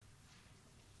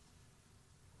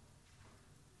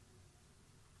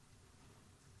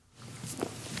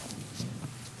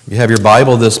You have your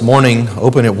Bible this morning,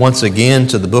 open it once again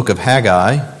to the book of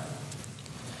Haggai.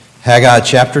 Haggai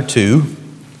chapter 2,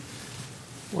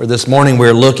 where this morning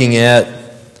we're looking at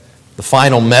the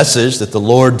final message that the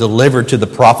Lord delivered to the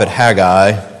prophet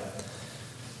Haggai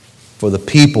for the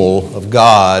people of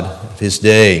God of his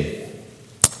day.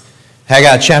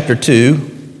 Haggai chapter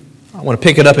 2, I want to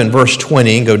pick it up in verse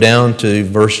 20 and go down to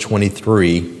verse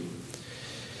 23.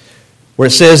 Where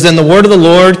it says, "Then the word of the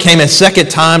Lord came a second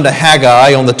time to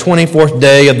Haggai on the 24th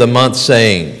day of the month,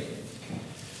 saying,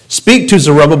 Speak to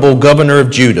Zerubbabel, governor of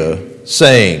Judah,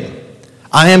 saying,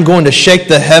 I am going to shake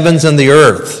the heavens and the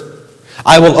earth.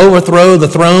 I will overthrow the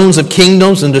thrones of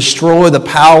kingdoms and destroy the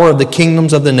power of the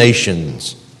kingdoms of the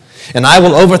nations. And I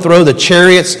will overthrow the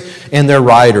chariots and their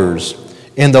riders,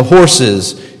 and the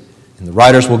horses, and the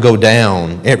riders will go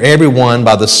down, every one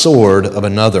by the sword of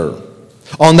another.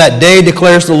 On that day,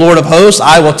 declares the Lord of hosts,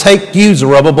 I will take you,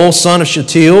 Zerubbabel, son of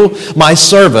Shealtiel, my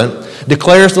servant,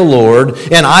 declares the Lord,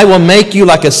 and I will make you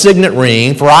like a signet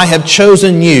ring, for I have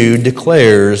chosen you,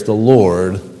 declares the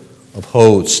Lord of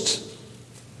hosts."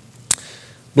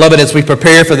 Beloved, as we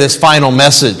prepare for this final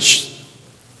message,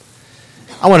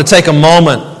 I want to take a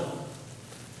moment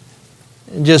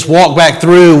and just walk back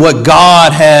through what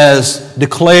God has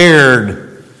declared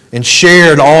and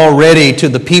shared already to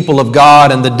the people of God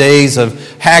in the days of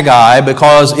Haggai,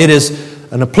 because it is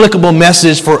an applicable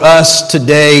message for us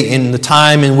today in the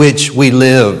time in which we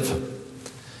live.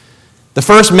 The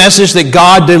first message that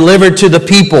God delivered to the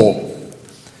people,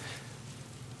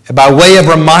 by way of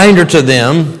reminder to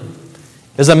them,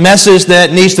 is a message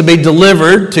that needs to be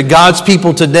delivered to God's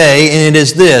people today, and it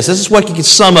is this. This is what you can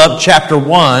sum up chapter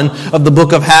 1 of the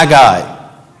book of Haggai.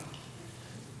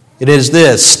 It is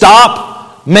this: stop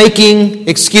making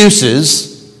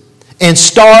excuses and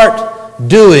start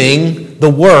doing the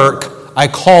work I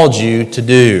called you to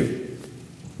do.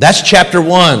 That's chapter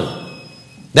 1.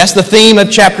 That's the theme of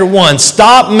chapter 1.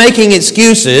 Stop making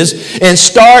excuses and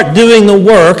start doing the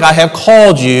work I have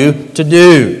called you to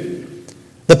do.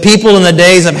 The people in the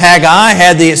days of Haggai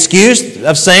had the excuse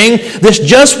of saying this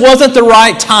just wasn't the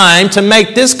right time to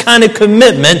make this kind of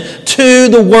commitment to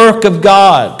the work of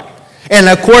God. And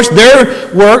of course, their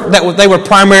work that they were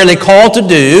primarily called to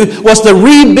do was the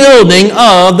rebuilding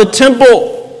of the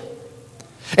temple.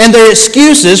 And their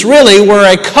excuses really were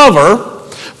a cover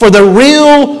for the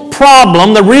real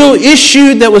problem, the real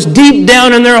issue that was deep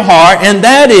down in their heart, and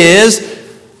that is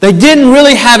they didn't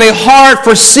really have a heart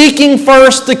for seeking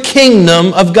first the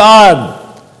kingdom of God.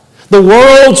 The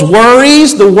world's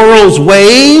worries, the world's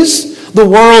ways, the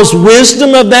world's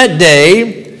wisdom of that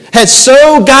day had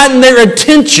so gotten their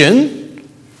attention,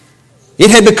 it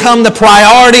had become the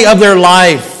priority of their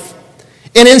life.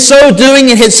 And in so doing,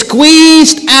 it had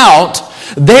squeezed out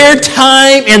their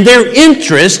time and their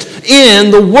interest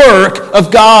in the work of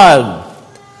God.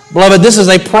 Beloved, this is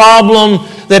a problem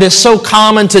that is so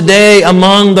common today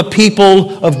among the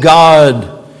people of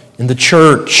God in the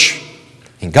church.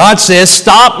 And God says,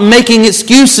 stop making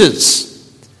excuses.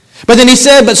 But then he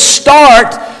said, but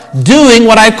start doing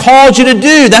what I called you to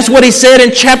do. That's what he said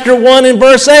in chapter 1 and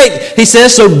verse 8. He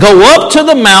says, so go up to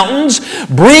the mountains,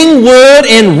 bring wood,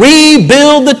 and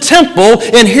rebuild the temple.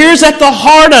 And here's at the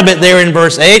heart of it there in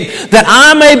verse 8, that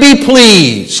I may be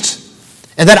pleased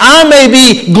and that I may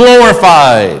be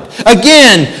glorified.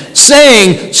 Again,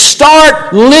 saying,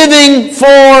 start living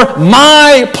for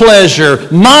my pleasure,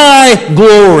 my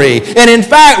glory. And in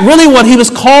fact, really what he was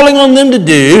calling on them to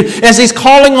do, as he's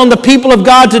calling on the people of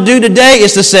God to do today,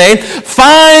 is to say,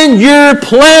 find your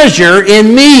pleasure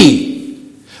in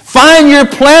me. Find your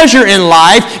pleasure in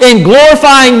life in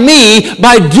glorifying me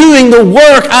by doing the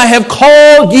work I have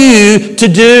called you to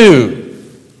do.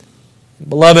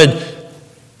 Beloved,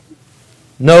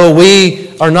 no,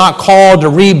 we are not called to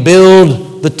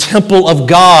rebuild the temple of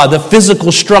God, the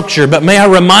physical structure. But may I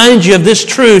remind you of this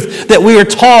truth that we are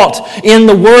taught in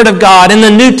the Word of God, in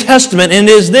the New Testament, and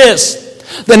it is this.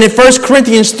 Then in 1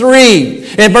 Corinthians 3,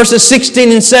 in verses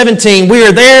 16 and 17, we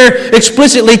are there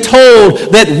explicitly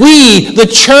told that we, the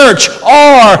church,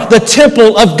 are the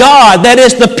temple of God. That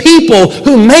is, the people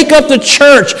who make up the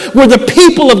church. We're the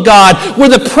people of God.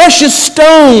 We're the precious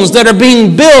stones that are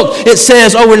being built, it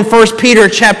says over in 1 Peter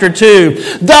chapter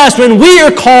 2. Thus, when we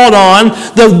are called on,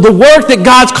 the work that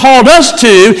God's called us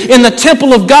to in the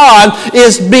temple of God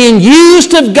is being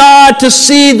used of God to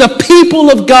see the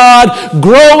people of God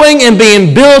growing and being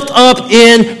built up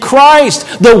in Christ.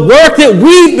 The work that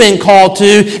we've been called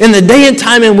to in the day and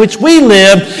time in which we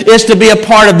live is to be a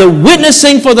part of the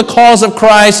witnessing for the cause of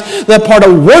Christ, the part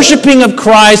of worshiping of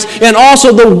Christ, and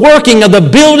also the working of the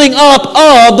building up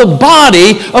of the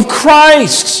body of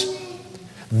Christ.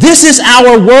 This is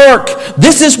our work.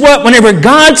 This is what, whenever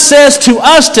God says to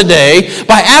us today,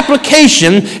 by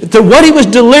application to what he was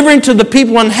delivering to the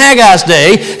people in Haggai's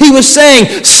day, he was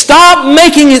saying, stop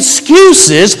making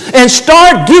excuses and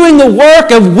start doing the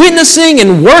work of witnessing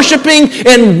and worshiping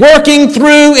and working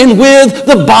through and with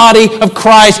the body of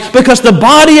Christ. Because the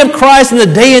body of Christ in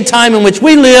the day and time in which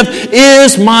we live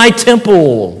is my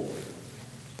temple.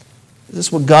 This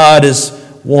is what God is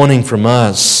wanting from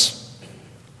us.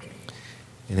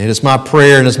 And it is my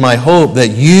prayer and it's my hope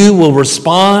that you will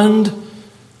respond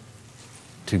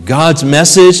to God's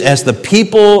message as the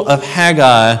people of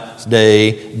Haggai's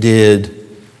day did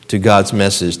to God's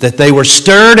message. That they were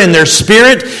stirred in their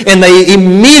spirit and they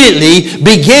immediately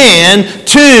began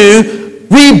to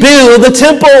rebuild the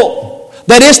temple.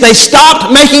 That is, they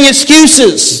stopped making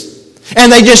excuses and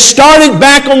they just started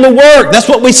back on the work. That's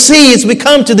what we see as we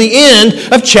come to the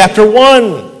end of chapter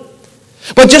 1.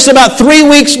 But just about 3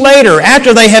 weeks later,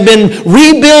 after they had been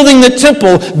rebuilding the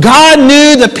temple, God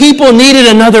knew the people needed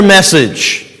another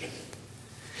message.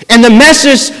 And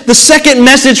the second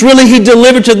message really he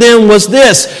delivered to them was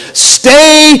this: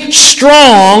 stay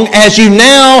strong as you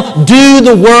now do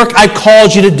the work I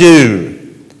called you to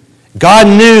do. God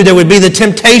knew there would be the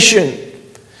temptation.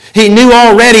 He knew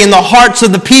already in the hearts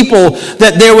of the people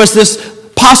that there was this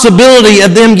possibility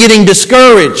of them getting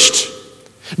discouraged.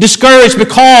 Discouraged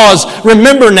because,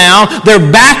 remember now,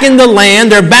 they're back in the land,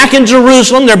 they're back in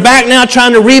Jerusalem, they're back now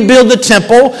trying to rebuild the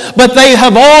temple, but there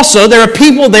are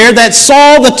people there that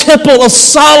saw the temple of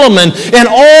Solomon and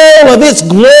all of its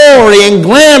glory and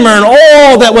glamour and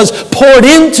all that was poured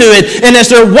into it. And as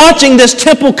they're watching this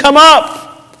temple come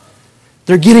up,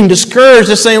 they're getting discouraged.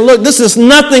 They're saying, look, this is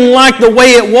nothing like the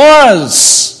way it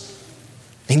was.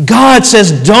 And God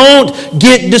says, don't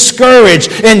get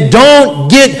discouraged and don't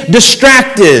get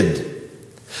distracted.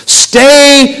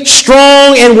 Stay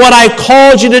strong in what I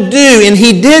called you to do. And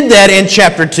he did that in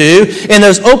chapter 2, in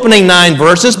those opening 9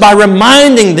 verses, by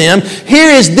reminding them, here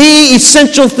is the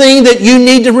essential thing that you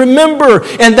need to remember,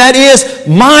 and that is,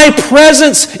 my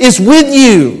presence is with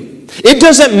you. It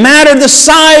doesn't matter the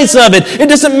size of it. It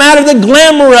doesn't matter the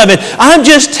glamour of it. I'm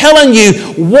just telling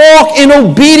you, walk in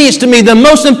obedience to me. The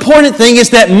most important thing is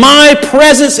that my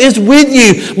presence is with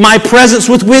you. My presence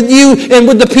was with you and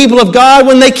with the people of God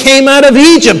when they came out of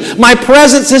Egypt. My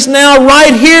presence is now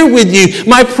right here with you.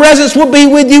 My presence will be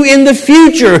with you in the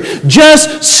future.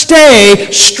 Just stay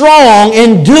strong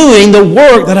in doing the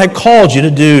work that I called you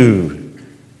to do.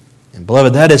 And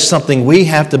beloved, that is something we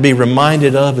have to be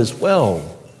reminded of as well.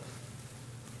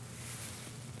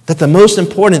 That the most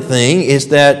important thing is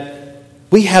that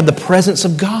we have the presence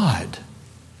of God.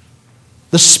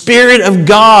 The Spirit of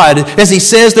God, as he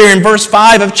says there in verse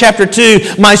 5 of chapter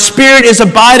 2, my Spirit is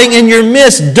abiding in your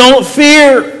midst. Don't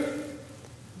fear.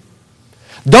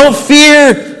 Don't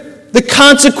fear the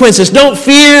consequences. Don't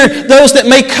fear those that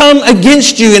may come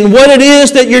against you and what it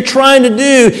is that you're trying to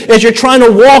do as you're trying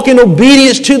to walk in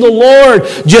obedience to the Lord.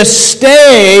 Just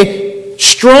stay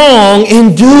strong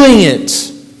in doing it.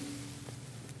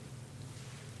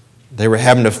 They were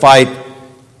having to fight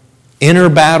inner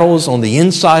battles on the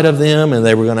inside of them, and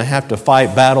they were going to have to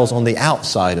fight battles on the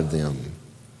outside of them.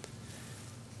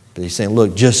 But he's saying,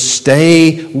 look, just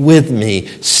stay with me.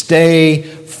 Stay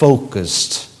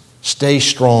focused. Stay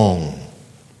strong.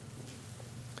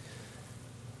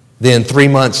 Then 3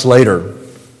 months later,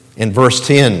 in verse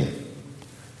 10,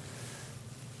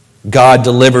 God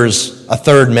delivers a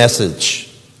third message.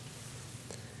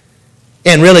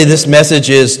 And really this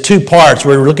message is 2 parts.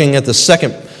 We're looking at the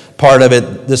second part of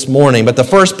it this morning. But the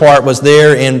first part was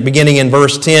there beginning in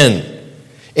verse 10.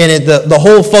 And the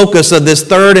whole focus of this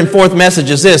third and fourth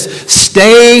message is this: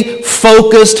 stay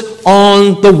focused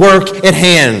on the work at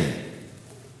hand.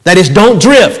 That is, don't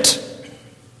drift.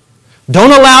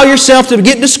 Don't allow yourself to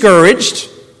get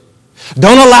discouraged.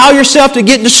 Don't allow yourself to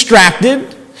get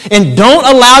distracted. And don't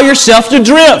allow yourself to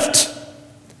drift.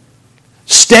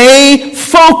 Stay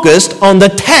focused on the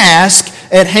task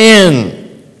at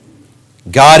hand.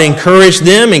 God encouraged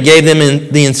them and gave them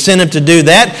the incentive to do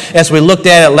that, as we looked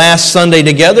at it last Sunday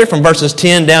together from verses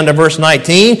 10 down to verse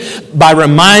 19, by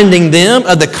reminding them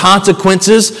of the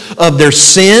consequences of their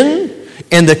sin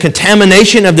and the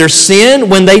contamination of their sin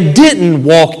when they didn't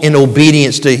walk in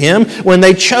obedience to Him, when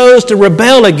they chose to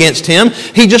rebel against Him.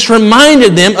 He just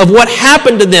reminded them of what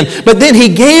happened to them. But then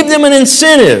He gave them an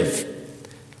incentive.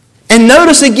 And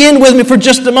notice again with me for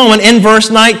just a moment in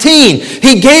verse 19.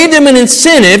 He gave them an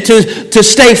incentive to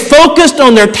stay focused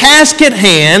on their task at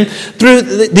hand through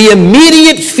the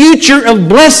immediate future of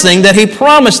blessing that He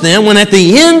promised them, when at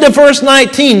the end of verse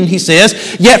 19 He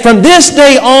says, "Yet from this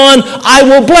day on I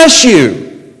will bless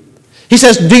you." He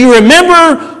says, do you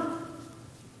remember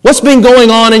what's been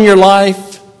going on in your life?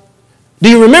 Do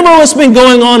you remember what's been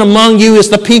going on among you as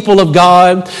the people of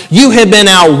God? You have been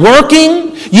out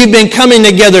working. You've been coming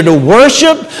together to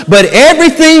worship. But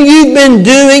everything you've been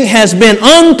doing has been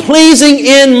unpleasing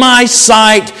in my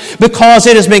sight because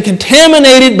it has been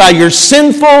contaminated by your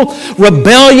sinful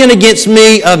rebellion against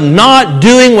me of not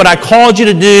doing what I called you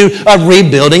to do, of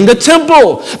rebuilding the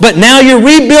temple. But now you're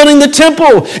rebuilding the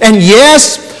temple. And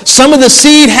yes, some of the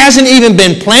seed hasn't even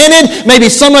been planted. Maybe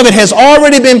some of it has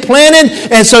already been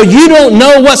planted. And so you don't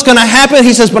know what's going to happen.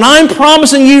 He says, but I'm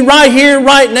promising you right here,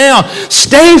 right now,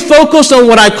 stay focused on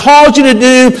what I called you to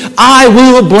do. I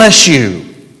will bless you.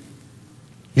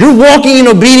 You're walking in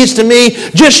obedience to me.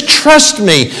 Just trust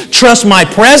me. Trust my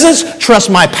presence. Trust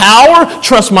my power.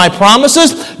 Trust my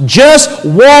promises. Just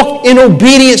walk in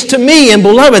obedience to me. And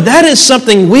beloved, that is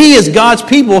something we as God's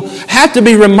people have to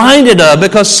be reminded of,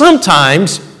 because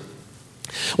sometimes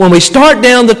when we start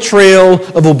down the trail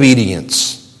of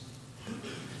obedience,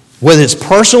 whether it's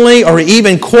personally or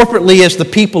even corporately as the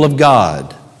people of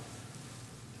God,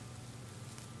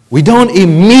 we don't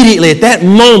immediately at that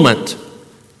moment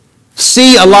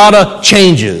see a lot of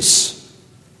changes.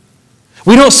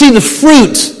 We don't see the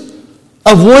fruit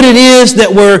of what it is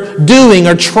that we're doing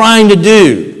or trying to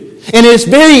do. And it's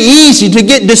very easy to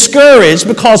get discouraged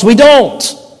because we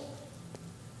don't.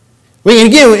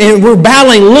 We're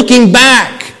battling looking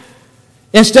back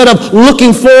instead of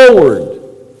looking forward.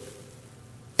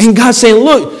 And God's saying,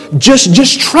 look,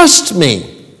 just trust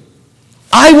me.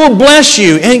 I will bless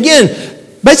you. And again,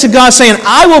 basically God's saying,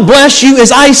 I will bless you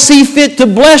as I see fit to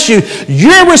bless you.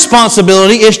 Your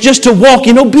responsibility is just to walk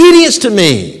in obedience to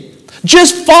me.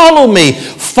 Just follow me.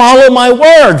 Follow my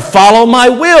word. Follow my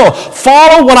will.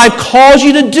 Follow what I've called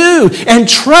you to do. And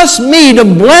trust me to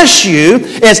bless you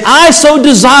as I so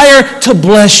desire to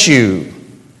bless you.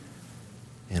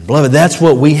 And beloved, that's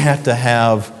what we have to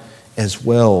have as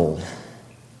well.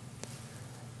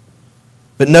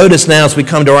 But notice now as we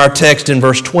come to our text in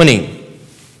verse 20,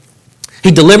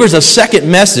 he delivers a second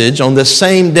message on this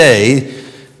same day.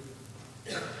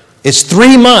 It's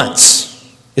 3 months.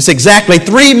 It's exactly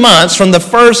 3 months from the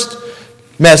first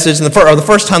message, or the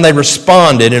first time they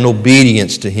responded in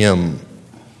obedience to him.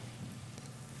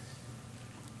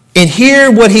 And here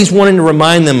what he's wanting to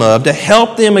remind them of, to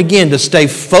help them again to stay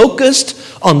focused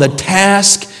on the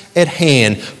task at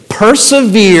hand.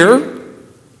 Persevere.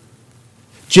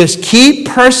 Just keep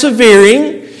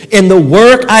persevering in the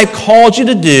work I called you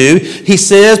to do. He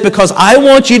says, because I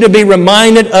want you to be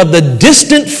reminded of the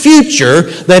distant future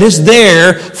that is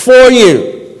there for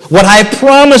you. What I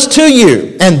promised to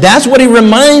you. And that's what he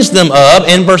reminds them of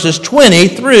in verses 20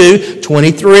 through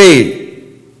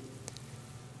 23.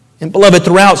 And beloved,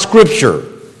 throughout Scripture,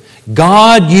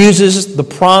 God uses the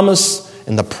promise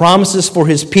and the promises for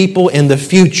his people in the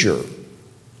future.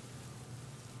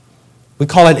 We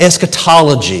call it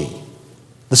eschatology,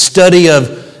 the study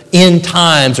of end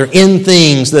times or end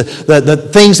things, the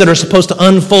things that are supposed to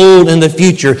unfold in the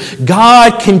future.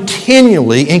 God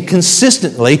continually and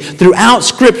consistently throughout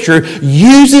Scripture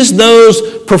uses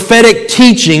those prophetic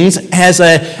teachings as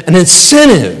an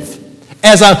incentive,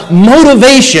 as a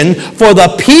motivation for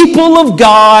the people of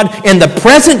God in the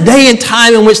present day and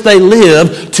time in which they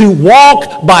live to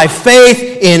walk by faith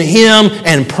in him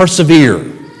and persevere.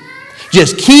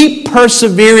 Just keep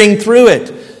persevering through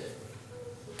it.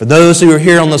 For those who are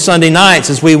here on the Sunday nights,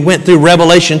 as we went through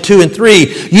Revelation 2 and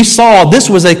 3, you saw this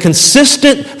was a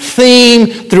consistent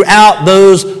theme throughout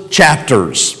those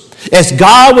chapters. As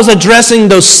God was addressing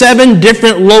those 7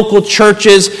 different local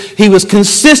churches, he was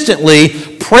consistently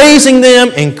praising them,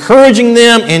 encouraging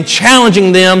them, and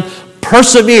challenging them.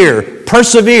 Persevere,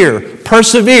 persevere,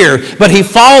 persevere. But he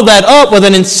followed that up with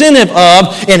an incentive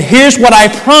of, and here's what I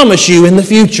promise you in the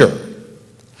future.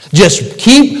 Just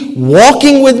keep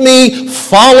walking with me,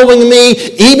 following me,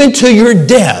 even to your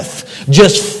death.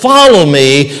 Just follow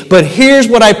me, but here's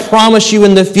what I promise you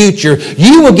in the future.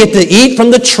 You will get to eat from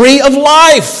the tree of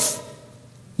life.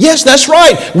 Yes, that's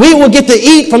right. We will get to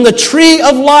eat from the tree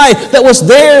of life that was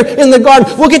there in the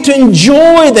garden. We'll get to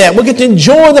enjoy that. We'll get to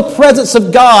enjoy the presence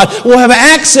of God. We'll have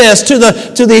access to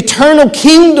the eternal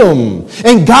kingdom.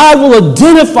 And God will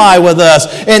identify with us.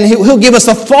 And He'll give us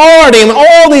authority and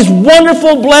all these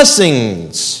wonderful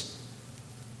blessings.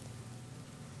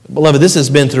 Beloved, this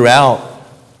has been throughout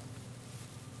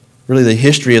really the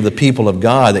history of the people of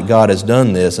God that God has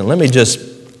done this. And let me just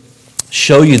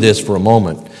show you this for a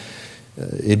moment.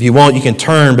 If you want, you can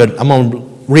turn, but I'm going to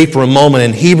read for a moment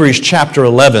in Hebrews chapter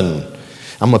 11.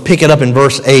 I'm going to pick it up in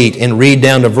verse 8 and read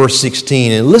down to verse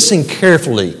 16. And listen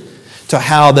carefully to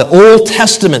how the Old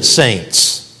Testament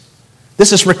saints,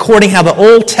 This is recording how the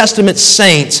Old Testament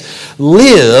saints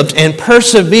lived and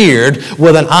persevered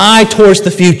with an eye towards the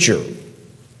future.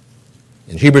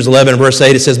 In Hebrews 11, verse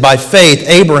 8, it says, by faith,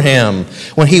 Abraham,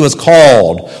 when he was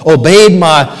called, obeyed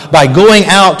by going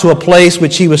out to a place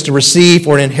which he was to receive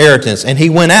for an inheritance. And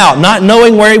he went out, not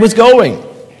knowing where he was going.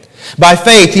 By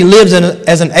faith, he lives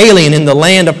as an alien in the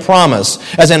land of promise,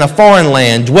 as in a foreign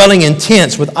land, dwelling in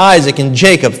tents with Isaac and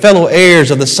Jacob, fellow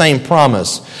heirs of the same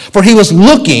promise. For he was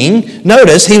looking,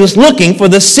 notice, he was looking for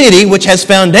the city which has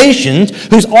foundations,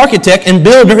 whose architect and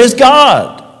builder is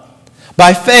God.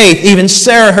 By faith, even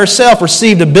Sarah herself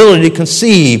received ability to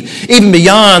conceive, even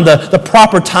beyond the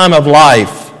proper time of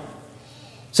life,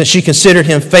 since she considered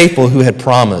him faithful who had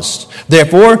promised.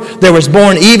 Therefore, there was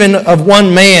born even of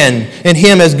one man, in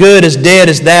him as good as dead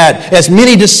as that, as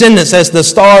many descendants as the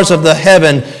stars of the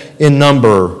heaven in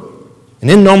number. And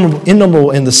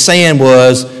innumerable in the sand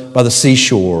was by the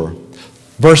seashore.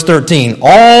 Verse 13,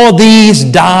 all these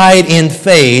died in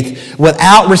faith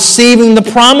without receiving the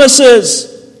promises,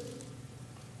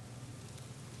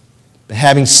 but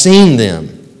having seen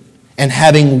them and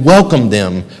having welcomed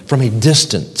them from a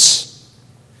distance,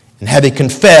 and having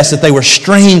confessed that they were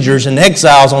strangers and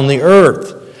exiles on the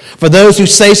earth. For those who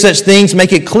say such things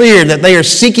make it clear that they are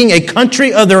seeking a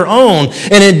country of their own.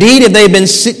 And indeed, if they had been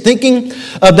thinking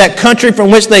of that country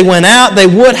from which they went out, they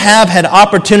would have had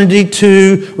opportunity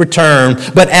to return.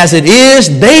 But as it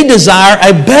is, they desire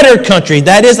a better country,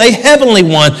 that is, a heavenly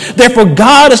one. Therefore,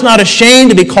 God is not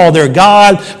ashamed to be called their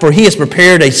God, for he has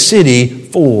prepared a city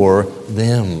for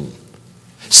them.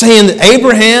 Saying that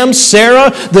Abraham, Sarah,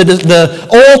 the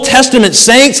Old Testament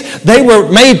saints, they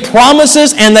were made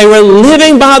promises and they were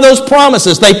living by those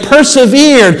promises. They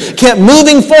persevered, kept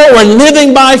moving forward,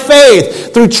 living by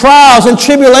faith through trials and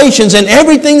tribulations and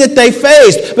everything that they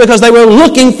faced, because they were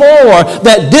looking for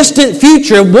that distant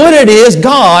future, what it is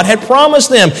God had promised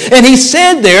them. And he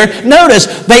said there,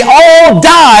 notice, they all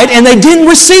died and they didn't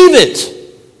receive it.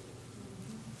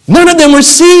 None of them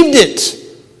received it,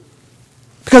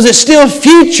 because it's still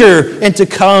future and to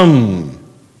come.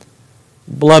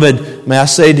 Beloved, may I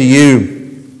say to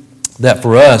you that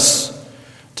for us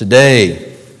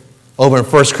today, over in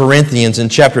 1 Corinthians in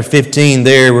chapter 15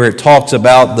 there, where it talks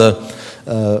about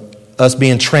us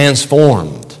being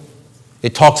transformed.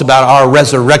 It talks about our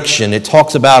resurrection. It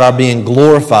talks about our being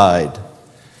glorified.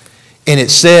 And it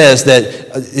says that,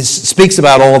 it speaks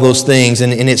about all those things,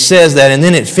 and it says that, and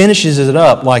then it finishes it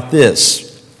up like this.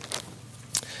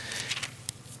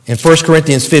 In 1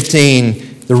 Corinthians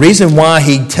 15, the reason why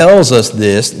he tells us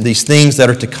these things that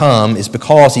are to come, is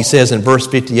because he says in verse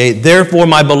 58, therefore,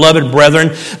 my beloved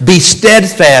brethren, be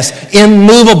steadfast,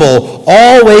 immovable,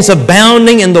 always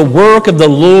abounding in the work of the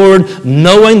Lord,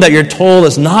 knowing that your toil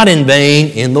is not in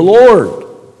vain in the Lord.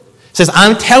 It says,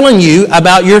 I'm telling you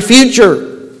about your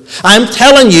future. I'm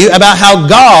telling you about how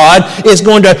God is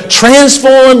going to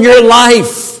transform your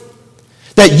life.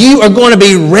 That you are going to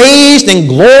be raised and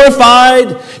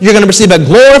glorified. You're going to receive a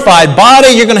glorified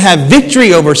body. You're going to have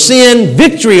victory over sin,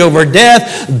 victory over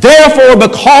death. Therefore,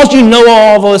 because you know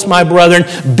all of this, my brethren,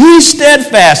 be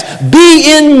steadfast,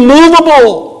 be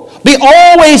immovable, be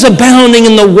always abounding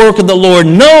in the work of the Lord,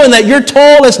 knowing that your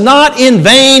toil is not in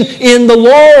vain in the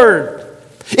Lord.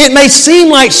 It may seem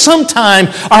like sometime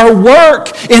our work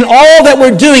and all that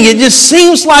we're doing, it just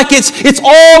seems like it's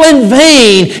all in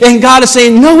vain. And God is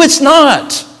saying, no, it's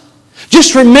not.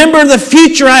 Just remember the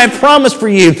future I have promised for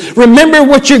you. Remember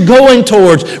what you're going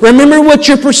towards. Remember what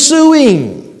you're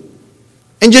pursuing.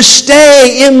 And just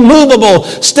stay immovable.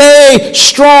 Stay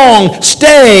strong.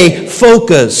 Stay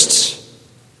focused.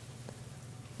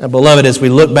 Now, beloved, as we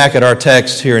look back at our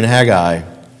text here in Haggai,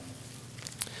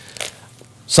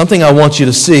 something I want you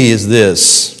to see is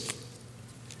this,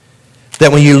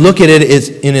 that when you look at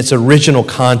it in its original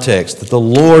context, that the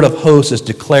Lord of hosts is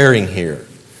declaring here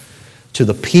to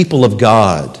the people of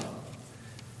God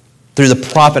through the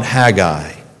prophet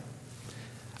Haggai.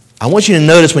 I want you to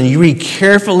notice when you read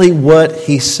carefully what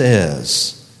he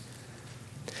says,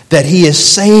 that he is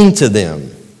saying to them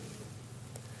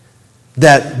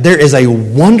that there is a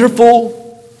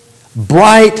wonderful,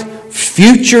 bright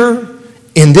future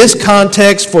in this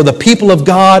context for the people of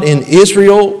God in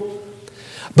Israel.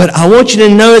 But I want you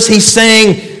to notice he's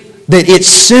saying that it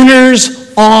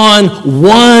centers on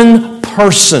one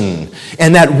person.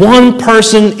 And that one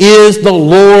person is the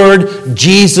Lord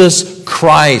Jesus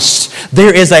Christ.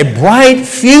 There is a bright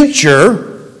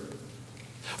future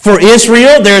for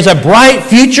Israel. There is a bright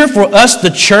future for us,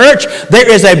 the church. There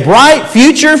is a bright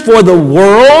future for the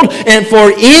world and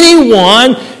for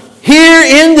anyone here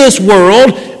in this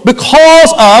world,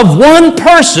 because of one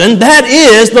person, that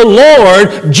is the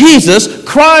Lord Jesus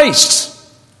Christ.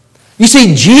 You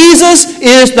see, Jesus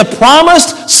is the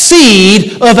promised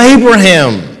seed of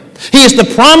Abraham. He is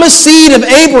the promised seed of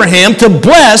Abraham to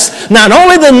bless not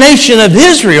only the nation of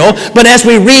Israel, but as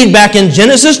we read back in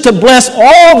Genesis, to bless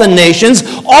all the nations,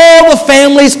 all the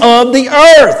families of the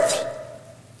earth.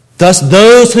 Thus,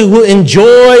 those who will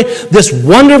enjoy this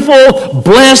wonderful,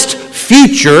 blessed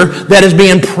future that is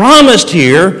being promised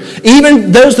here,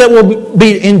 even those that will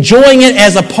be enjoying it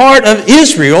as a part of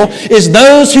Israel, is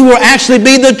those who will actually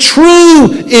be the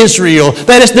true Israel.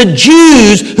 That is, the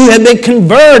Jews who have been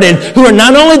converted, who are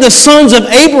not only the sons of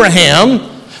Abraham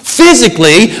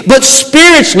physically, but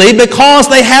spiritually, because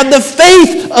they have the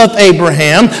faith of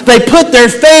Abraham. They put their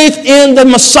faith in the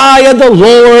Messiah, the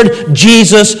Lord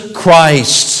Jesus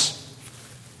Christ.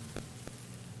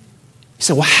 You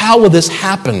say, well, how will this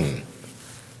happen?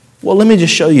 Well, let me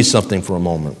just show you something for a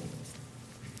moment.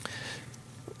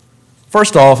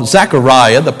 First off,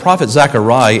 Zechariah, the prophet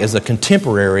Zechariah, is a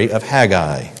contemporary of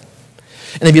Haggai.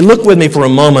 And if you look with me for a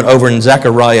moment over in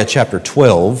Zechariah chapter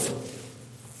 12,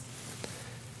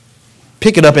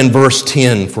 pick it up in verse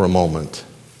 10 for a moment.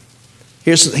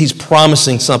 He's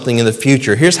promising something in the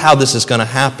future. Here's how this is going to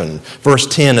happen. Verse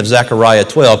 10 of Zechariah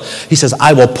 12, he says,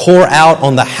 I will pour out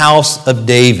on the house of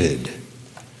David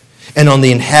and on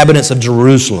the inhabitants of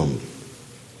Jerusalem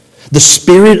the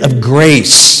spirit of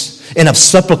grace and of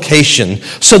supplication,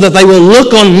 so that they will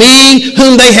look on me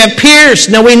whom they have pierced.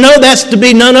 Now we know that's to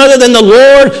be none other than the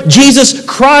Lord Jesus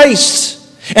Christ.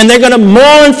 And they're going to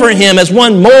mourn for him as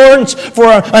one mourns for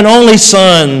an only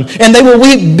son. And they will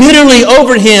weep bitterly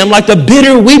over him like the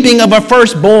bitter weeping of a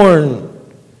firstborn.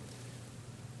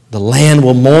 The land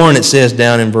will mourn, it says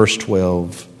down in verse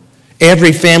 12.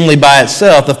 Every family by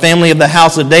itself, the family of the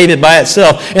house of David by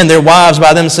itself, and their wives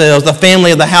by themselves, the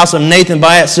family of the house of Nathan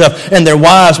by itself, and their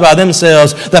wives by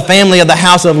themselves, the family of the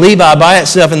house of Levi by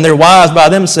itself, and their wives by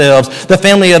themselves, the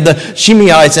family of the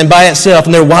Shimeites and by itself,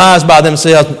 and their wives by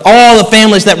themselves, all the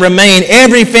families that remain,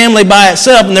 every family by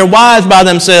itself, and their wives by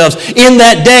themselves. In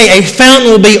that day, a fountain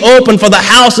will be opened for the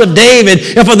house of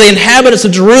David and for the inhabitants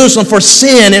of Jerusalem for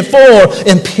sin and for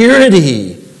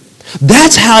impurity.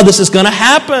 That's how this is going to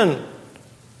happen.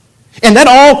 And that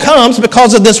all comes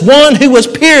because of this one who was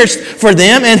pierced for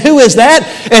them. And who is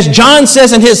that? As John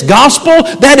says in his gospel,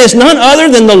 that is none other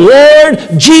than the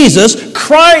Lord Jesus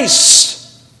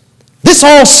Christ. This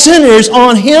all centers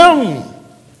on him.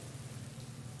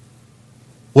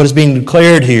 What is being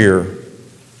declared here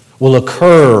will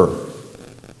occur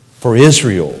for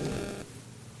Israel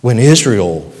when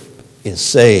Israel is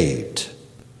saved.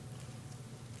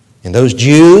 And those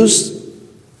Jews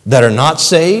that are not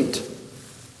saved,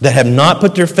 that have not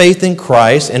put their faith in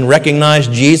Christ and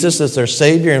recognized Jesus as their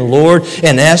Savior and Lord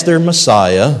and as their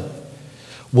Messiah,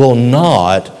 will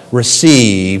not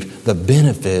receive the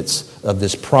benefits of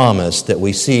this promise that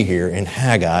we see here in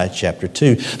Haggai chapter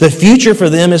 2. The future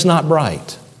for them is not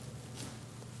bright.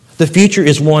 The future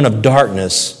is one of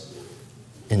darkness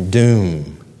and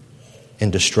doom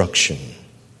and destruction.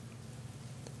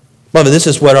 Beloved, this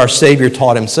is what our Savior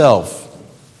taught himself.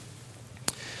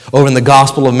 Over in the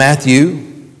Gospel of Matthew,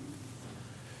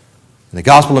 in the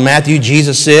Gospel of Matthew,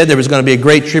 Jesus said there was going to be a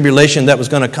great tribulation that was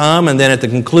going to come, and then at the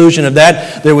conclusion of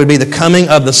that, there would be the coming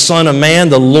of the Son of Man,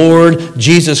 the Lord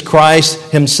Jesus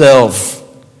Christ himself.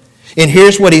 And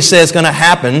here's what he says is going to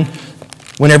happen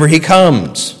whenever he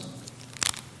comes.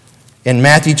 In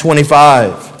Matthew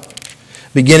 25,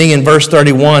 beginning in verse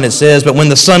 31, it says, But when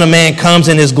the Son of Man comes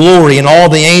in his glory and all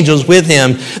the angels with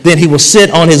him, then he will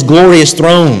sit on his glorious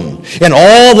throne. And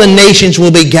all the nations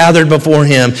will be gathered before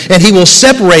him. And he will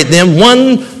separate them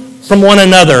one from one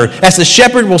another, as the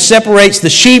shepherd will separate the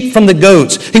sheep from the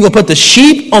goats. He will put the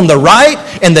sheep on the right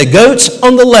and the goats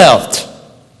on the left.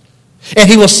 And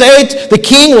he will say, the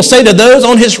king will say to those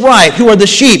on his right, who are the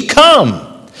sheep, Come,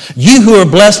 you who are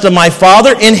blessed of my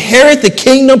Father, inherit the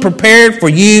kingdom prepared for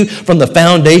you from the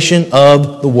foundation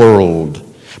of the world.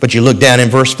 But you look down in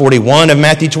verse 41 of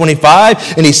Matthew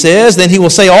 25, and he says, Then he will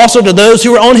say also to those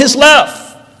who are on his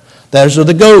left, those are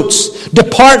the goats,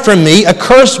 Depart from me,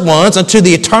 accursed ones, unto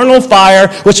the eternal fire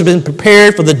which has been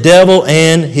prepared for the devil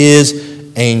and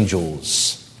his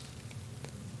angels.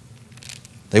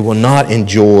 They will not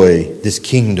enjoy this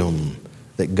kingdom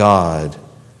that God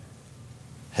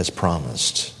has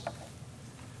promised.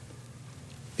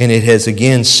 And it has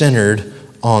again centered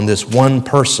on this one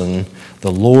person,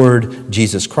 the Lord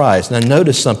Jesus Christ. Now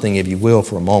notice something, if you will,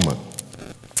 for a moment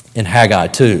in Haggai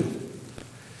 2.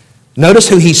 Notice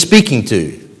who he's speaking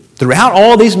to. Throughout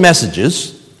all these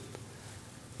messages,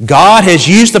 God has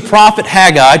used the prophet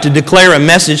Haggai to declare a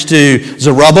message to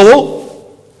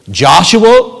Zerubbabel,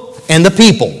 Joshua, and the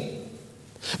people.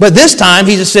 But this time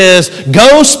he just says,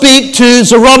 go speak to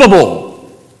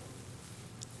Zerubbabel.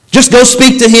 Just go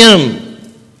speak to him.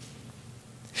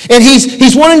 And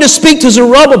he's wanting to speak to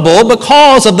Zerubbabel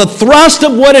because of the thrust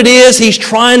of what it is he's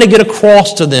trying to get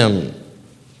across to them.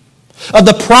 Of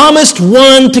the promised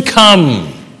one to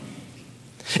come.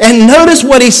 And notice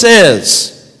what he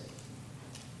says.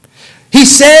 He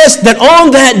says that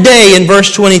on that day, in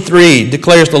verse 23,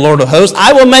 declares the Lord of hosts,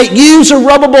 I will make you,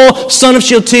 Zerubbabel, son of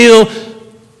Shealtiel,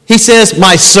 he says,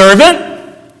 my servant,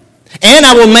 and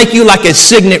I will make you like a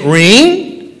signet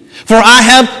ring, for I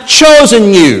have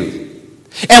chosen you.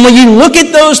 And when you look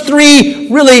at those three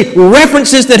really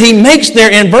references that he makes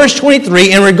there in verse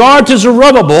 23 in regard to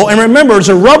Zerubbabel, and remember,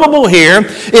 Zerubbabel here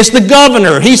is the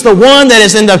governor. He's the one that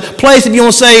is in the place, if you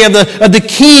want to say, of the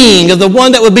king, of the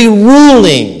one that would be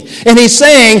ruling. And he's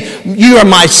saying, you are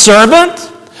my servant.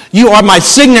 You are my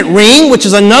signet ring, which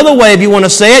is another way if you want to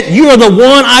say it. You are the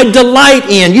one I delight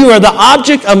in. You are the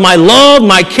object of my love,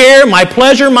 my care, my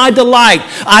pleasure, my delight.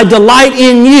 I delight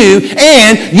in you,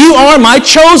 and you are my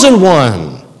chosen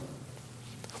one.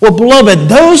 Well, beloved,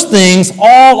 those things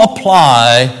all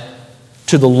apply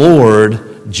to the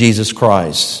Lord Jesus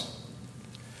Christ.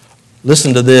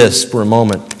 Listen to this for a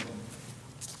moment.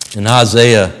 In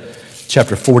Isaiah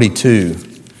chapter 42,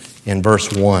 in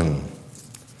verse 1.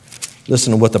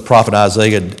 Listen to what the prophet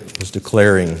Isaiah was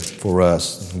declaring for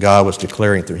us. God was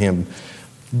declaring through him.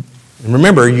 And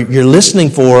remember, you're listening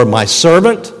for my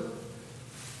servant,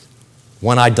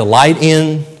 one I delight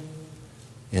in,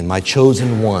 and my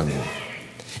chosen one.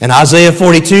 In Isaiah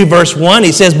 42, verse 1,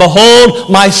 he says,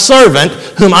 behold, my servant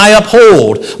whom I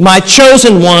uphold, my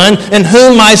chosen one in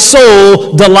whom my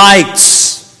soul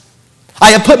delights.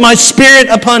 I have put my spirit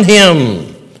upon him.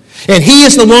 And he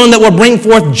is the one that will bring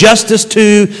forth justice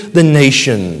to the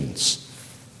nations.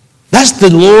 That's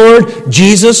the Lord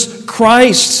Jesus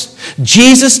Christ.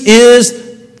 Jesus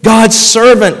is God's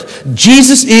servant.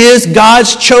 Jesus is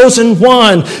God's chosen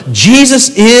one.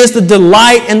 Jesus is the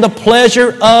delight and the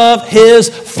pleasure of his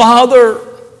Father.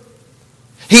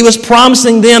 He was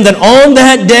promising them that on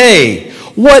that day,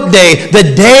 what day?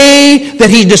 The day that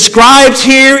he describes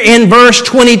here in verse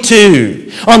 22.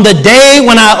 On the day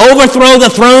when I overthrow the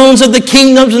thrones of the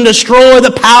kingdoms and destroy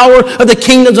the power of the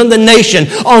kingdoms of the nation.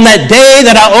 On that day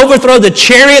that I overthrow the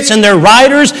chariots and their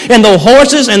riders, and the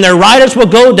horses and their riders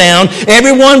will go down,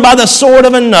 everyone by the sword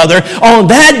of another. On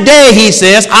that day, he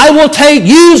says, I will take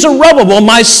you, Zerubbabel,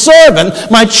 my servant,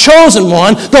 my chosen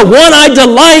one, the one I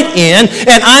delight in,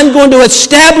 and I'm going to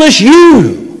establish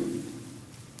you.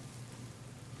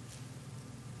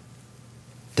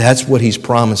 That's what he's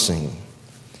promising.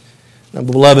 Now,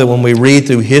 beloved, when we read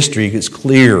through history, it's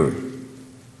clear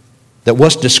that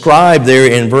what's described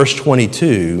there in verse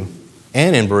 22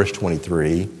 and in verse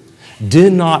 23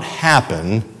 did not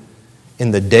happen in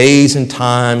the days and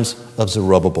times of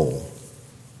Zerubbabel.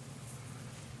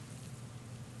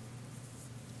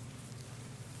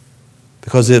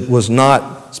 Because it was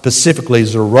not specifically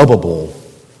Zerubbabel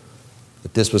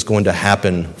that this was going to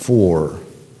happen for.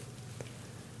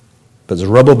 But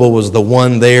Zerubbabel was the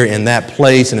one there in that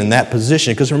place and in that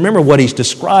position. Because remember what he's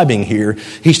describing here.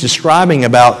 He's describing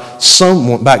about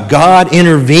God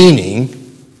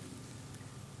intervening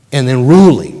and then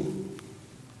ruling.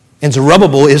 And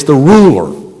Zerubbabel is the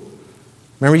ruler.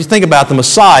 Remember, you think about the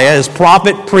Messiah as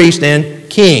prophet, priest, and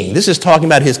king. This is talking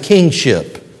about his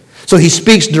kingship. So he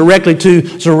speaks directly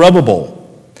to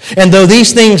Zerubbabel. And though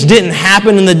these things didn't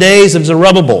happen in the days of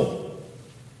Zerubbabel,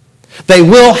 they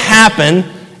will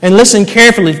happen. And listen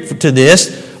carefully to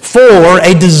this, for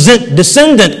a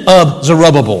descendant of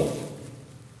Zerubbabel.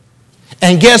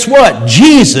 And guess what?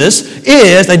 Jesus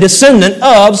is a descendant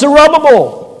of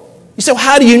Zerubbabel. You say, well,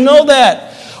 how do you know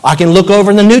that? I can look over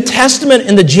in the New Testament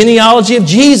in the genealogy of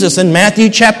Jesus in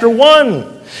Matthew chapter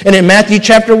 1. And in Matthew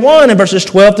chapter 1, in verses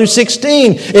 12 through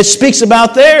 16, it speaks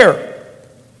about there.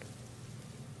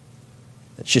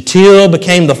 Shealtiel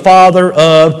became the father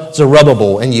of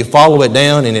Zerubbabel, and you follow it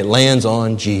down and it lands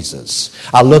on Jesus.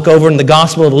 I look over in the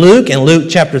Gospel of Luke, in Luke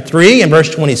chapter 3 and verse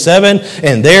 27,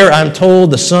 and there I'm told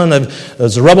the son of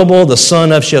Zerubbabel, the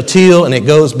son of Shealtiel, and it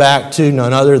goes back to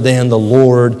none other than the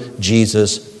Lord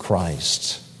Jesus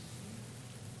Christ.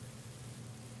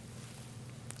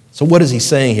 So what is he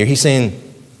saying here? He's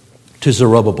saying to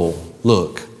Zerubbabel,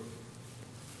 look,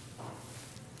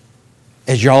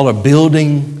 as y'all are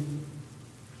building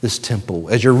this temple,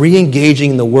 as you're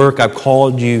re-engaging the work I've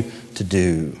called you to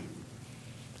do,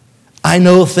 I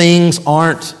know things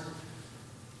aren't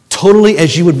totally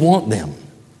as you would want them.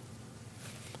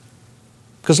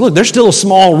 Because look, there's still a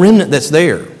small remnant that's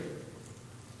there.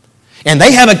 And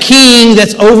they have a king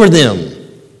that's over them,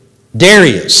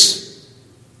 Darius.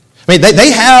 I mean,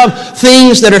 they have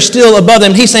things that are still above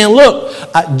them. He's saying, look,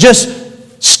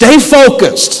 just stay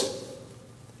focused.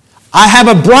 I have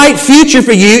a bright future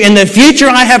for you, and the future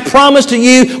I have promised to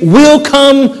you will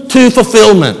come to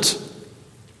fulfillment.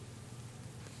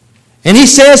 And he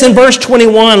says in verse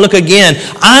 21, look again,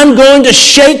 I'm going to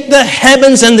shake the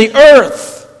heavens and the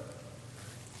earth.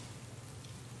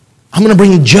 I'm going to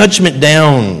bring judgment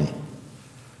down.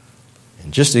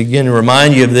 And just again to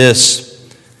remind you of this,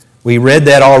 we read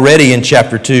that already in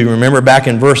chapter 2. Remember back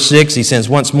in verse 6, he says,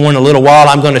 once more in a little while,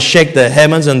 I'm going to shake the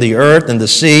heavens and the earth and the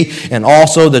sea and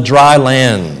also the dry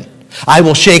land. I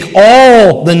will shake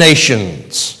all the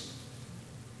nations.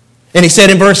 And he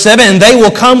said in verse 7, and they will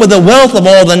come with the wealth of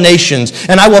all the nations,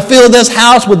 and I will fill this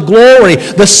house with glory.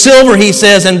 The silver, he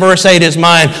says in verse 8, is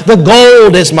mine. The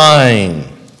gold is mine.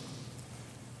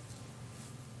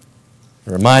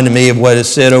 It reminded me of what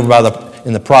is said over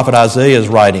in the prophet Isaiah's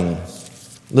writing.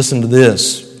 Listen to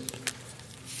this.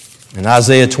 In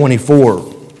Isaiah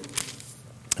 24,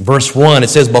 verse 1, it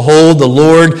says, behold, the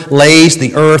Lord lays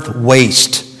the earth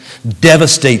waste,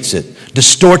 devastates it,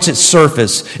 distorts its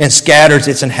surface, and scatters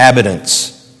its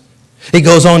inhabitants. He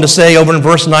goes on to say over in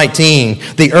verse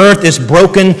 19, the earth is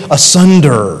broken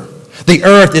asunder. The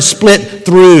earth is split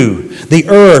through. The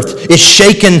earth is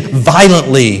shaken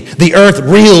violently. The earth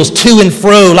reels to and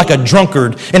fro like a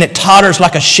drunkard, and it totters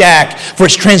like a shack, for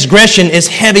its transgression is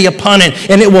heavy upon it,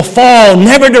 and it will fall,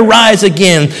 never to rise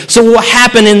again. So it will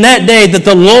happen in that day that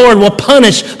the Lord will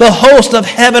punish the host of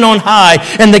heaven on high,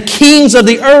 and the kings of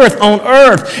the earth on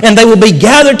earth, and they will be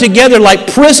gathered together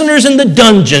like prisoners in the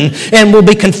dungeon, and will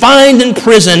be confined in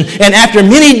prison, and after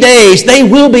many days they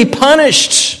will be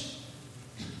punished.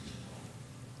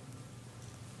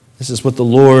 This is what the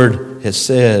Lord has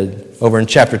said over in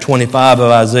chapter 25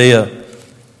 of Isaiah.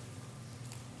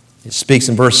 It speaks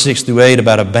in verse 6 through 8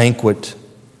 about a banquet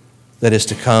that is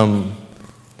to come,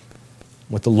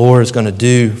 what the Lord is going to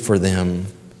do for them.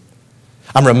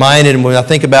 I'm reminded when I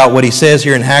think about what he says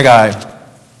here in Haggai,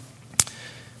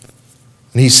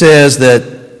 and he says that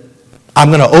I'm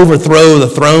going to overthrow the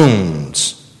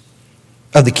thrones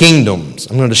of the kingdoms.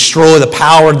 I'm going to destroy the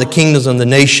power of the kingdoms of the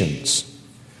nations.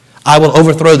 I will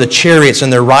overthrow the chariots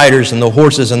and their riders, and the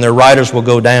horses and their riders will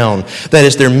go down. That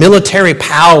is their military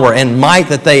power and might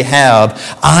that they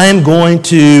have. I'm going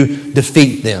to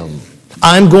defeat them.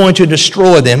 I'm going to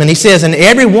destroy them. And he says, and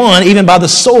every one, even by the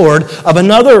sword of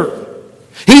another.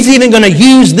 He's even going to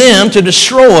use them to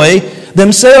destroy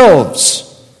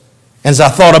themselves. As I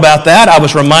thought about that, I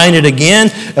was reminded again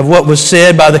of what was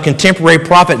said by the contemporary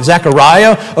prophet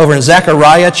Zechariah over in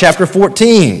Zechariah chapter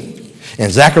 14. In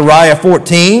Zechariah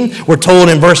 14, we're told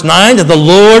in verse 9 that the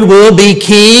Lord will be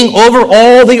king over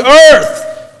all the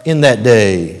earth in that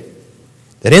day.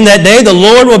 That in that day the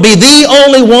Lord will be the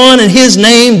only one, and his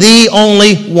name the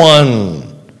only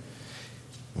one.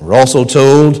 We're also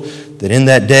told that in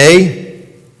that day,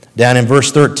 down in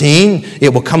verse 13,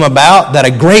 it will come about that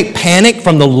a great panic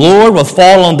from the Lord will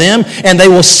fall on them, and they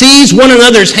will seize one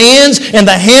another's hands, and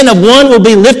the hand of one will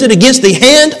be lifted against the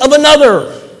hand of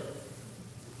another.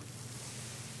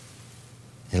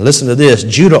 And listen to this,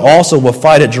 Judah also will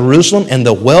fight at Jerusalem, and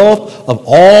the wealth of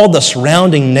all the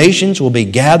surrounding nations will be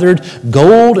gathered,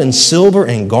 gold and silver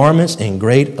and garments in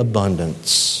great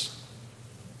abundance.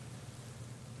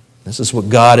 This is what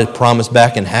God had promised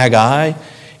back in Haggai,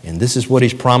 and this is what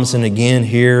he's promising again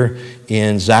here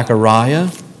in Zechariah.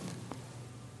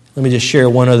 Let me just share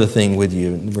one other thing with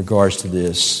you in regards to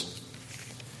this.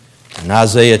 In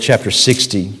Isaiah chapter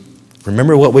 60,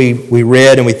 remember what we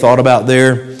read and we thought about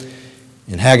there?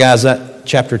 In Haggai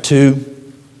chapter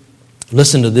 2,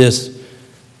 listen to this.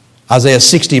 Isaiah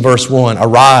 60 verse 1,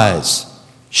 arise,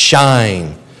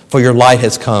 shine, for your light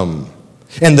has come,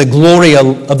 and the glory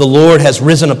of the Lord has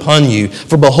risen upon you.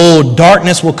 For behold,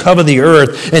 darkness will cover the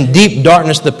earth, and deep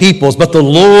darkness the peoples. But the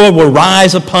Lord will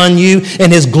rise upon you, and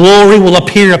his glory will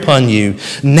appear upon you.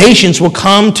 Nations will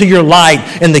come to your light,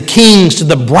 and the kings to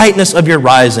the brightness of your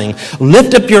rising.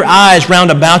 Lift up your eyes round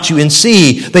about you and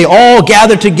see. They all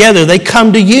gather together. They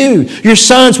come to you. Your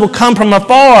sons will come from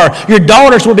afar. Your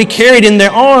daughters will be carried in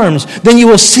their arms. Then you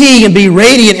will see and be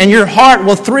radiant, and your heart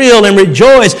will thrill and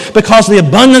rejoice, because the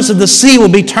abundance of the sea will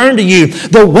be turned to you.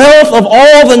 The wealth of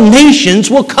all the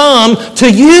nations will come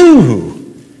to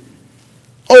you.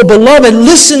 Oh, beloved,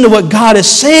 listen to what God is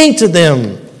saying to them.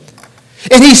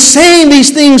 And he's saying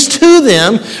these things to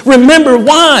them. Remember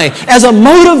why? As a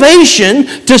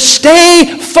motivation to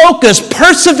stay focused,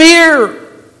 persevere.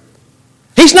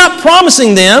 He's not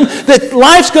promising them that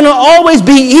life's going to always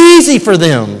be easy for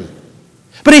them.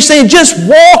 But he's saying, just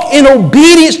walk in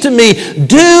obedience to me.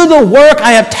 Do the work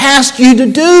I have tasked you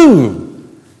to do.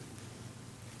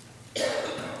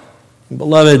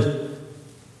 beloved,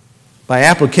 by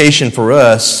application for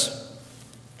us,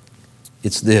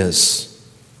 it's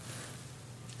this.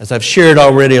 As I've shared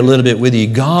already a little bit with you,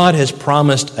 God has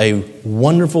promised a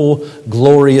wonderful,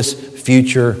 glorious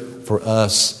future for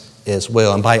us as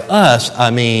well. And by us, I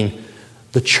mean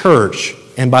the church.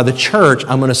 And by the church,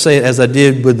 I'm going to say it as I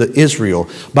did with the Israel,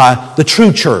 by the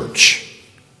true church.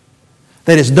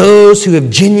 That is, those who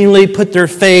have genuinely put their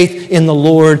faith in the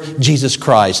Lord Jesus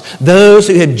Christ. Those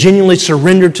who have genuinely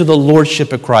surrendered to the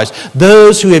Lordship of Christ.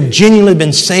 Those who have genuinely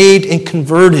been saved and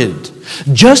converted.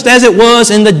 Just as it was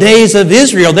in the days of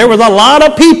Israel. There was a lot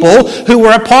of people who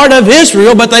were a part of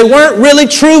Israel, but they weren't really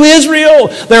true Israel.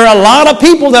 There are a lot of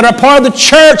people that are part of the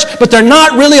church, but they're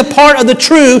not really a part of the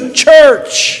true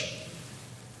church.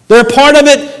 They're a part of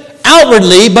it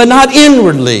outwardly, but not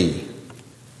inwardly.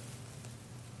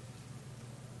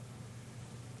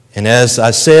 And as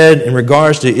I said in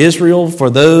regards to Israel, for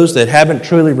those that haven't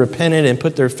truly repented and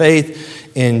put their faith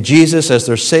in Jesus as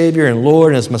their Savior and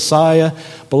Lord and as Messiah,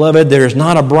 beloved, there is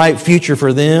not a bright future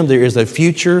for them. There is a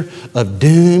future of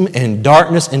doom and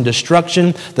darkness and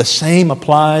destruction. The same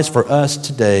applies for us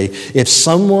today. If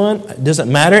someone, it doesn't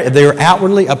matter if they are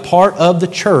outwardly a part of the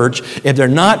church, if they're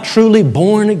not truly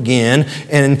born again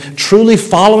and truly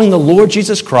following the Lord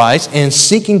Jesus Christ and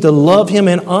seeking to love Him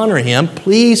and honor Him,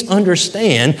 please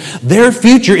understand their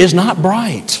future is not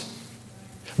bright.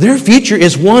 Their future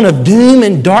is one of doom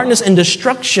and darkness and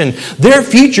destruction. Their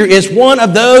future is one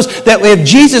of those that if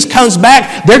Jesus comes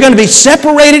back, they're going to be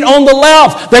separated on the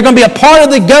left. They're going to be a part of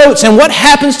the goats. And what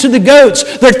happens to the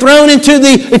goats? They're thrown into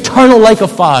the eternal lake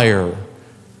of fire.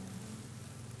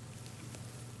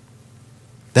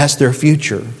 That's their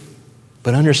future.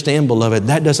 But understand, beloved,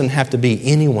 that doesn't have to be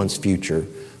anyone's future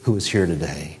who is here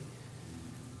today.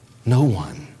 No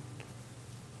one.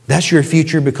 That's your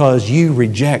future because you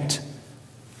reject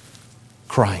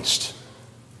Christ.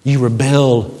 You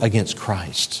rebel against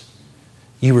Christ.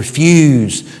 You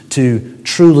refuse to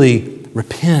truly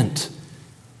repent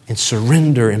and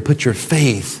surrender and put your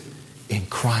faith in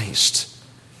Christ.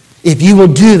 If you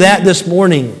will do that this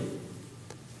morning,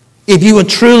 if you will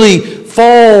truly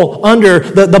fall under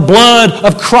the blood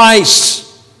of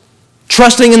Christ,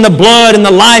 trusting in the blood and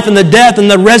the life and the death and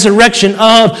the resurrection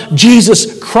of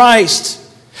Jesus Christ,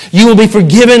 you will be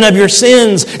forgiven of your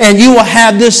sins, and you will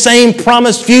have this same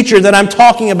promised future that I'm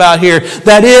talking about here.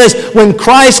 That is, when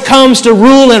Christ comes to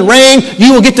rule and reign,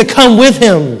 you will get to come with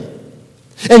Him.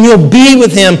 And you'll be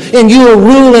with Him, and you will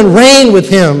rule and reign with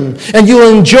Him. And you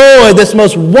will enjoy this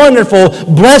most wonderful,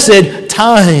 blessed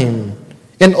time.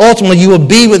 And ultimately, you will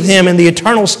be with Him in the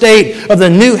eternal state of the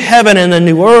new heaven and the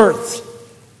new earth.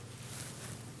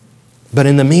 But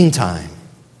in the meantime,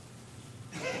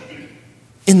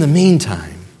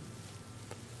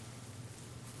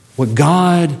 what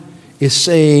God is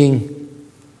saying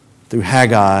through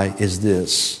Haggai is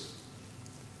this.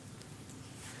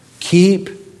 Keep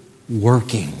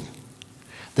working.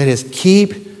 That is,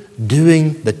 keep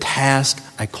doing the task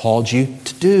I called you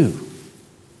to do.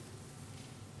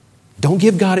 Don't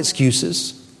give God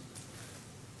excuses.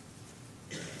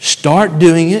 Start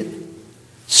doing it.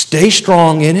 Stay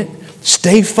strong in it.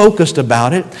 Stay focused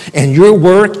about it. And your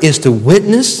work is to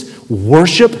witness,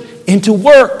 worship, and to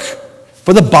work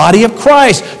for the body of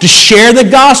Christ, to share the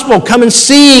gospel, come and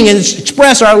sing and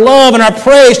express our love and our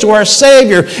praise to our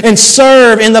Savior and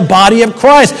serve in the body of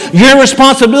Christ. Your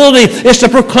responsibility is to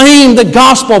proclaim the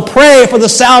gospel, pray for the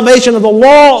salvation of the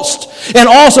lost, and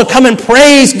also come and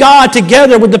praise God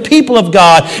together with the people of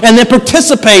God, and then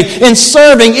participate in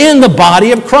serving in the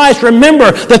body of Christ.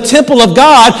 Remember, the temple of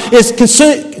God is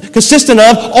consistent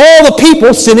of all the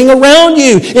people sitting around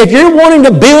you. If you're wanting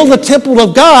to build the temple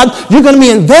of God, you're going to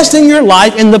be investing your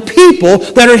life in the people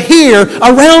that are here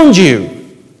around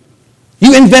you.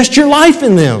 You invest your life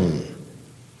in them.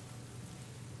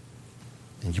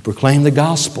 And you proclaim the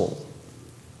gospel.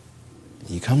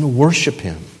 You come to worship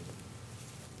Him.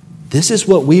 This is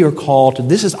what we are called to.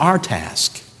 This is our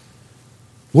task.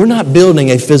 We're not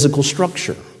building a physical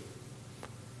structure.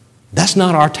 That's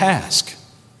not our task.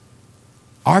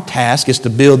 Our task is to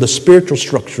build the spiritual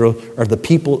structure of the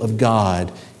people of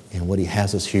God and what He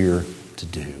has us here to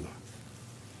do.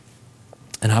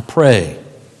 And I pray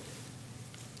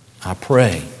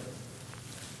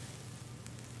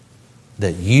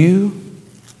that you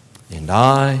and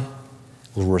I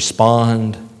will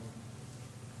respond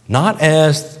not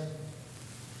as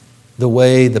the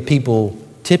way the people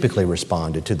typically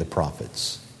responded to the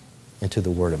prophets and to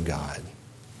the Word of God,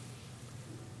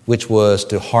 which was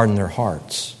to harden their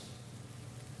hearts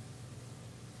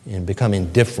and become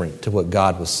indifferent to what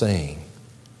God was saying.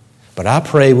 But I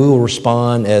pray we will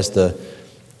respond as the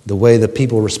the way the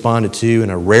people responded to, in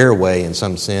a rare way in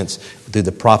some sense, through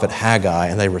the prophet Haggai,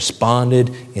 and they responded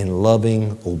in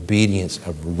loving obedience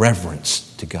of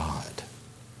reverence to God.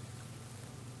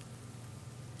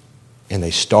 And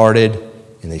they started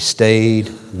and they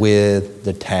stayed with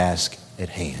the task at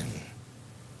hand.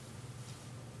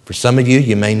 For some of you,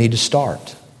 you may need to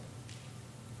start.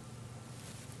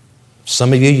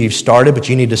 Some of you, you've started, but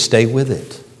you need to stay with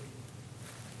it.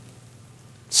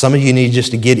 Some of you need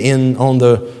just to get in on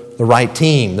the right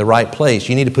team, the right place.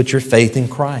 You need to put your faith in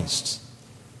Christ.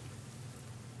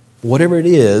 Whatever it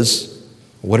is,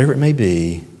 whatever it may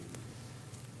be,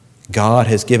 God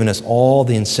has given us all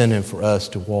the incentive for us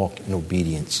to walk in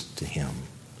obedience to Him.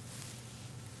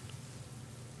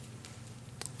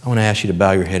 I want to ask you to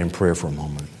bow your head in prayer for a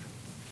moment.